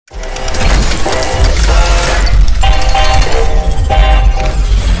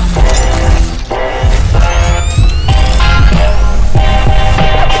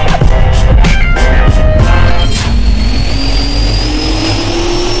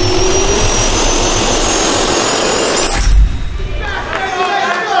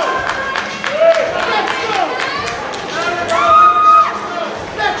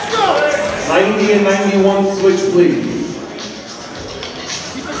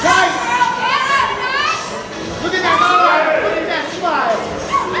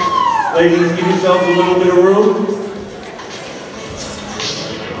Ladies, give yourselves a little bit of room.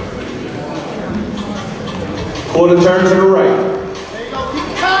 Quarter turn to the right. There you go, keep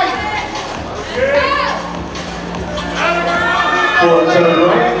it tight. Quarter turn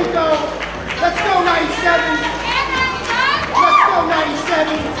right. There you go. Let's go 97. Let's go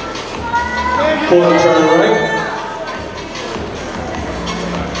 97. There you Quarter go. turn right.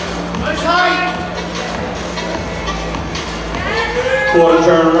 Tight. Quarter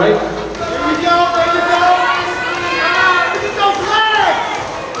turn right. There you go, there you go. Look at those legs.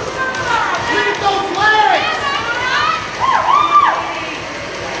 Look at those legs.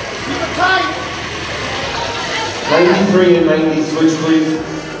 Keep it tight. 93 and 90, switch please.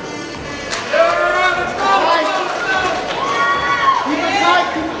 Let's go. Keep it tight,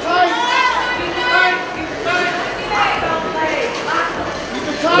 keep it tight. Keep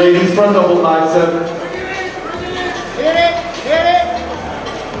it tight. Ladies, front double bicep. Hit it, hit it.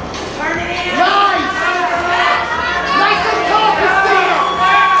 Nice. Nice and tall, Christina.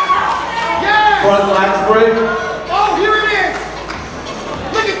 Yeah. Front lat spread. Oh, here it is.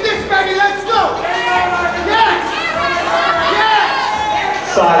 Look at this, baby. Let's go. Yes.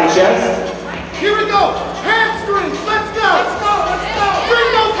 Yes. Side chest. Here we go. Hamstrings. Let's go. Let's go. Let's go. Bring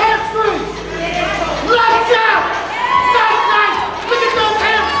those hamstrings. Lights out. Nice, nice. Look at those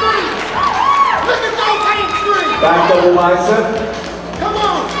hamstrings. Look at those hamstrings. Back double bicep. Come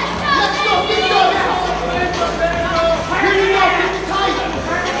on. Let's go. Get those out. Here you go. Keep it tight.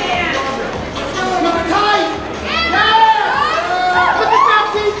 Keep it tight. Yes. Look at that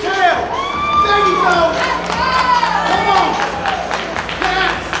detail. There you go. Come on.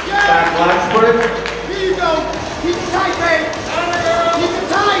 Yes. Yes. Back lat spread. Here you go. Keep it tight, babe. Keep it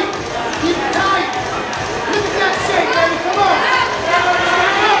tight. Keep it tight. Look at that shape, baby. Come on.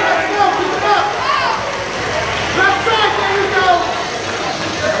 Stand up. Let's go. Keep it up. Left side. There you go.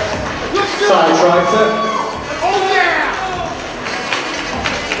 Look good. Side tricep. Oh, yeah.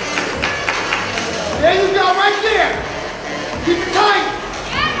 There you go. Right there. Keep it tight.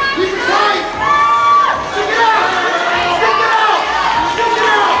 Keep it tight. Stick it out. Stick it out. Stick it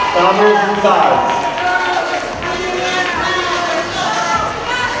out. Abdominals and thighs.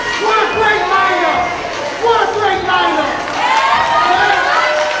 What a great lineup! What a great lineup!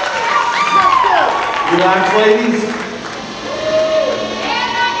 Let's go! Relax, ladies.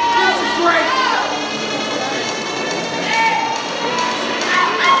 This is great!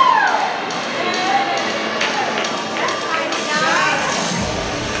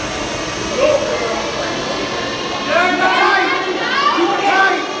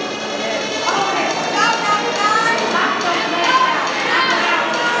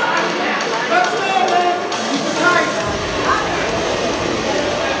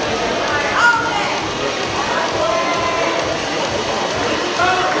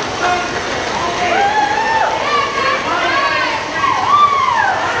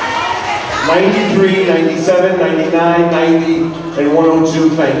 93, 97, 99, 90, and 102,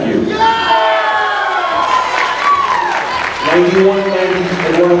 thank you. 91, 90,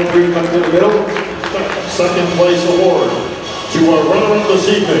 and 103, come to the middle. Second place award to our runner-up this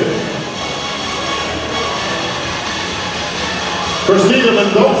evening, Christina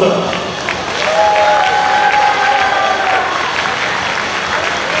Mendoza.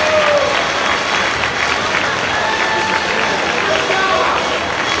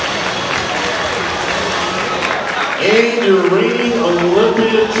 And your reigning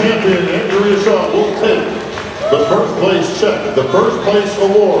Olympian champion, Andrea Shaw, will take the first place check, the first place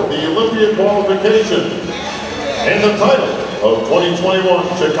award, the Olympian qualification, and the title of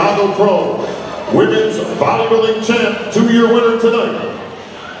 2021 Chicago Pro Women's Bodybuilding Champ, 2-year winner tonight,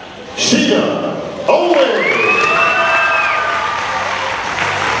 Sheena Owens.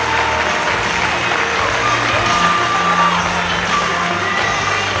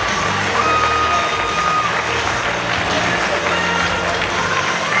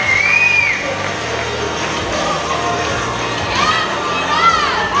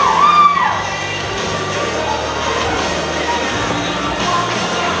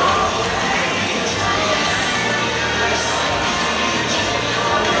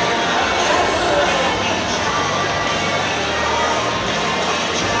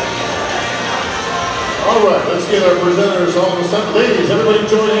 All right, let's get our presenters on the set. Ladies, everybody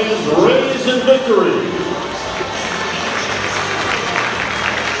join hands, raise in victory.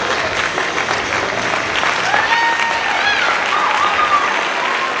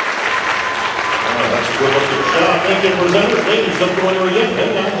 That's a good looking job. Thank you, presenters. Ladies, don't go anywhere yet.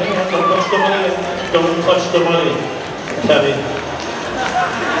 Hang on, don't touch the money. Don't touch the money, Kevin.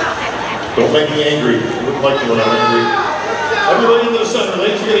 Don't make me angry. You look like me when I'm angry. Everybody in the center,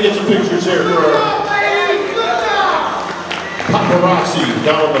 ladies, we're going to get some pictures here for our paparazzi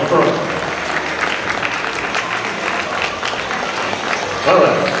down in the front. All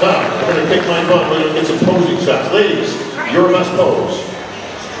right, now we're going to kick my butt. We're going to get some posing shots. Ladies, your best pose.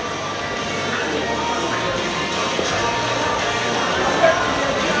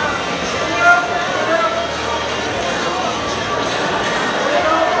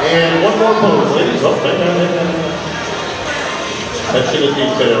 And one more pose, ladies. Oh, attention to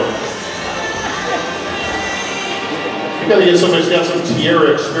detail. You gotta get somebody who's got some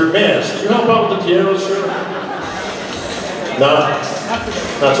tiara experience. Can you help out with the tiaras, sir? No?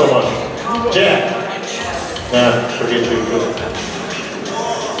 Not so much. Jack? Nah, forget you. You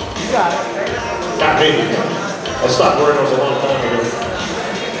got it. Got me. I stopped wearing those a long time ago.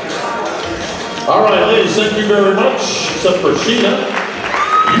 All right, ladies, thank you very much. Except for Sheena.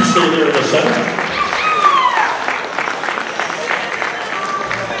 You stay there in the center.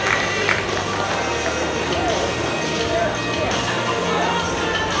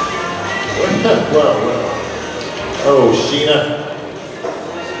 Well. Oh, Sheena.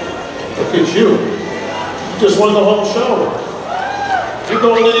 Look at you. You just won the whole show. You're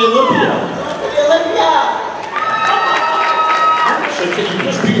going to the Olympia. So can you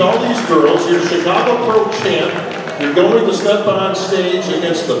just beat all these girls? You're Chicago Pro Champ. You're going to step on stage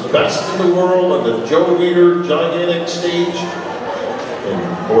against the best in the world on the Joe Weider gigantic stage in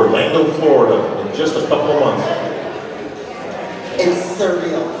Orlando, Florida in just a couple of months. It's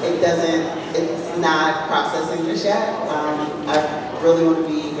surreal. It's not processing just yet. I really want to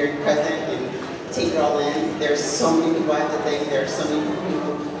be very present and take it all in. There's so many people I have to thank. There's so many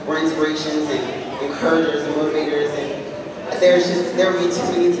people who are inspirations and encouragers and motivators, and there will be too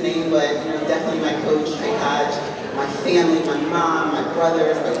many to name, but definitely my coach, Nicoll, my family, my mom, my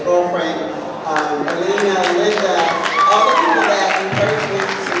brothers, my girlfriend, Alina, Linda, all the people that encouraged me to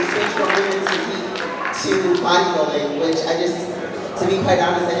switch from women's to bodybuilding, which to be quite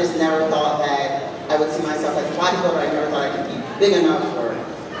honest, I just never thought that I would see myself as a bodybuilder. I never thought I could be big enough or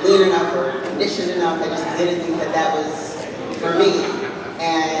lean enough or conditioned enough. I just didn't think that was for me.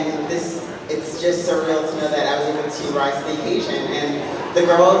 And it's just surreal to know that I was able to rise to the occasion. And the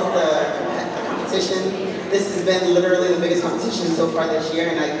girls, the competition, this has been literally the biggest competition so far this year,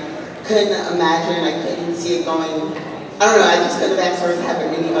 and I couldn't imagine, I couldn't see it going, I don't know, I just couldn't have asked for it to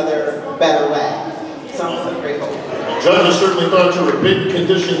happen any other better way. So I'm so grateful. Judges certainly thought you were big,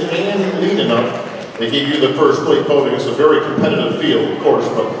 conditioned, and lean enough. They gave you the first plate voting. It's a very competitive field, of course,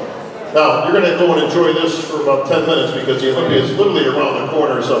 but now you're going to go and enjoy this for about 10 minutes because the Olympia is literally around the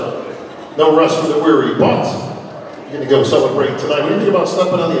corner, so no rest for the weary, but you're going to go celebrate tonight. What do you think about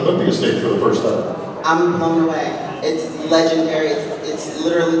stepping on the Olympia stage for the first time? I'm blown away. It's legendary. It's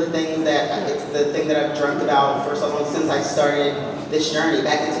literally the thing that I've dreamt about for so long since I started this journey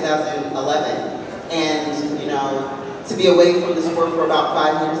back in 2011. And to be away from the sport for about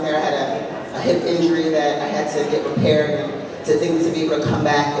 5 years there, I had a hip injury that I had to get repaired, and to be able to come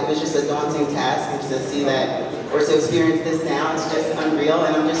back, it was just a daunting task. And to see that, or to experience this now, it's just unreal.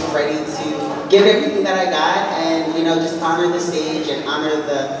 And I'm just ready to give everything that I got, and just honor the stage and honor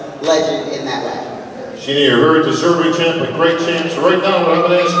the legend in that way. Sheena, you're a very deserving champ, a great champ. So right now, what I'm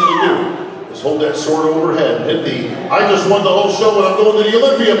going to ask you to do is hold that sword overhead. Hit the, I just won the whole show and I'm going to the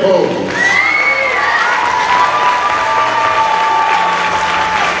Olympia pose.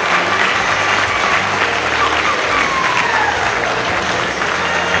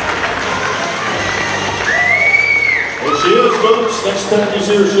 There she is, folks. Next time you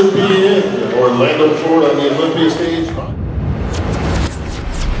see her, she'll be in Orlando, Florida on the Olympia stage.